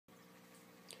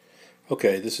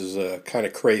Okay, this is kind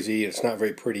of crazy. It's not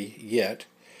very pretty yet,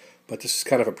 but this is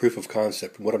kind of a proof of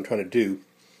concept. And what I'm trying to do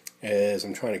is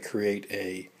I'm trying to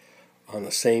create on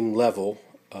the same level,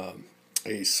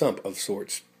 a sump of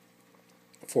sorts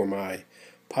for my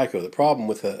Pico. The problem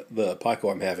with the Pico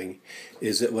I'm having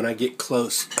is that when I get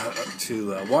close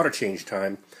to water change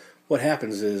time, what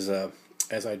happens is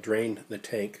as I drain the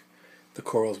tank, the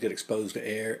corals get exposed to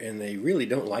air, and they really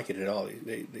don't like it at all.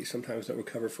 They sometimes don't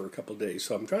recover for a couple of days.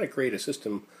 So I'm trying to create a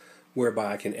system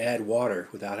whereby I can add water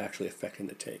without actually affecting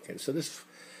the tank. And so this is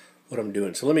what I'm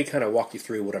doing. So let me kind of walk you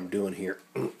through what I'm doing here.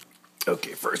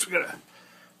 Okay, first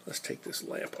let's take this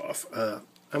lamp off.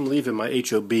 I'm leaving my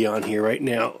HOB on here right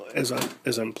now as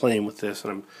I'm playing with this,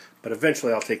 but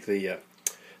eventually I'll take the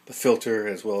filter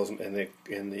as well as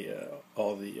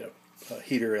all the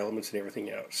heater elements and everything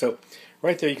out. So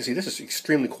right there you can see this is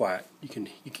extremely quiet.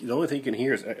 The only thing you can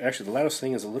hear is actually the loudest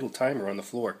thing is a little timer on the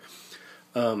floor.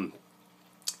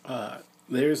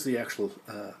 There's the actual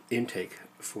intake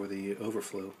for the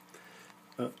overflow,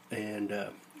 and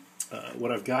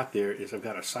what I've got there is I've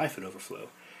got a siphon overflow,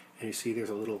 and you see there's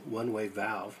a little one-way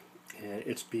valve, and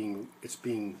it's being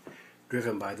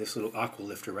driven by this little aqua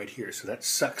lifter right here. So that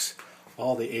sucks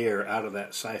all the air out of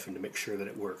that siphon to make sure that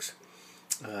it works.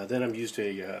 Then I've used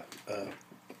the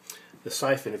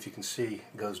siphon, if you can see,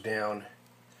 goes down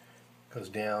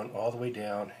all the way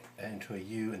down into a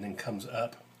U and then comes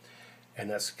up, and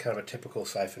that's kind of a typical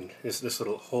siphon. This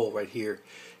little hole right here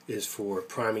is for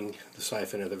priming the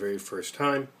siphon at the very first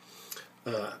time.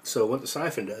 So what the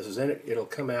siphon does is then it'll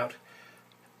come out.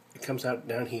 It comes out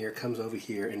down here, comes over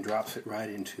here, and drops it right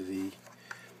into the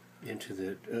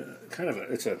kind of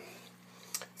it's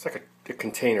like a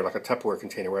container, like a Tupperware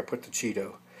container where I put the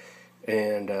Cheeto,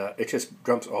 and it just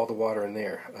dumps all the water in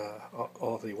there.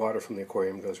 All the water from the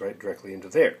aquarium goes right directly into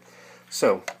there.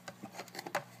 So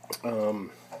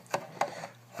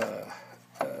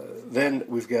then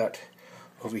we've got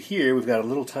over here we've got a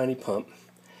little tiny pump.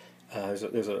 There's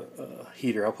a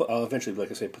heater. I'll eventually,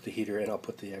 like I say, put the heater and I'll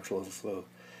put the actual overflow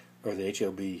or the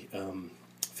HOB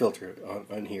filter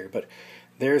on here. But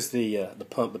there's the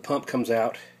pump. The pump comes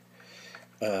out.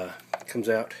 The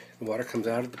water comes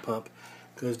out of the pump,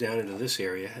 goes down into this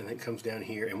area, and then comes down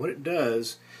here. And what it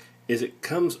does is it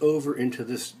comes over into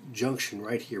this junction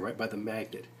right here, right by the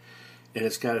magnet. And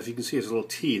it's got, if you can see, there's a little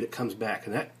T that comes back,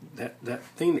 and that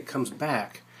thing that comes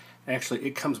back, actually,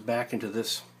 it comes back into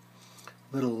this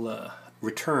little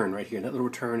return right here, and that little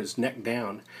return is neck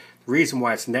down. The reason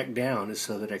why it's neck down is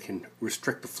so that I can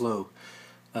restrict the flow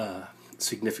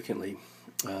significantly.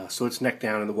 So it's neck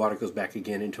down, and the water goes back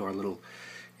again into our little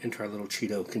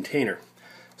Cheeto container.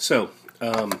 So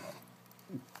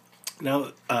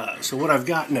now, so what I've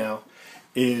got now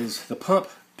is the pump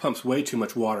pumps way too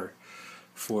much water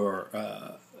for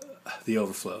the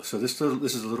overflow. So this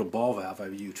is a little ball valve I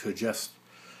use to adjust.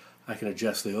 I can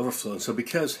adjust the overflow. And so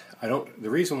because the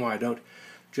reason why I don't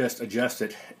just adjust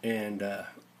it and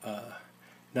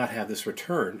not have this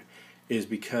return is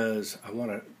because I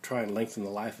want to try and lengthen the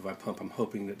life of my pump. I'm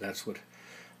hoping that that's what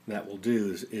that will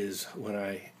do is when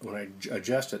I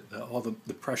adjust it, all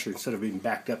the pressure, instead of being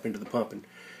backed up into the pump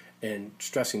and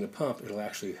stressing the pump, it'll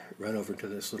actually run over to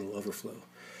this little overflow.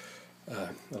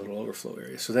 A little overflow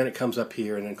area. So then it comes up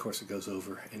here, and then of course it goes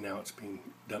over, and now it's being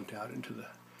dumped out into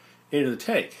the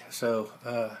tank. So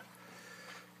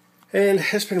and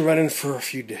it's been running for a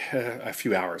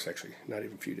few hours, actually, not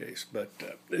even a few days. But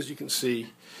as you can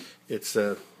see, it's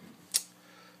kind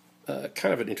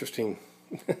of an interesting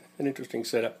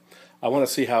setup. I want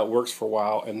to see how it works for a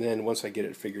while, and then once I get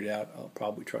it figured out, I'll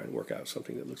probably try and work out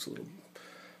something that looks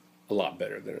a lot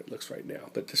better than it looks right now.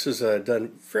 But this is done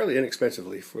fairly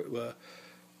inexpensively for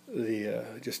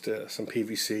just some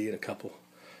PVC and a couple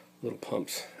little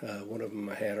pumps. One of them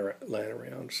I had laying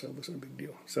around, so it wasn't a big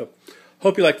deal. So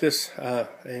hope you like this,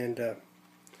 and if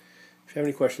you have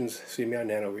any questions, see me on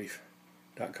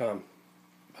nanoreef.com.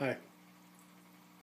 Bye.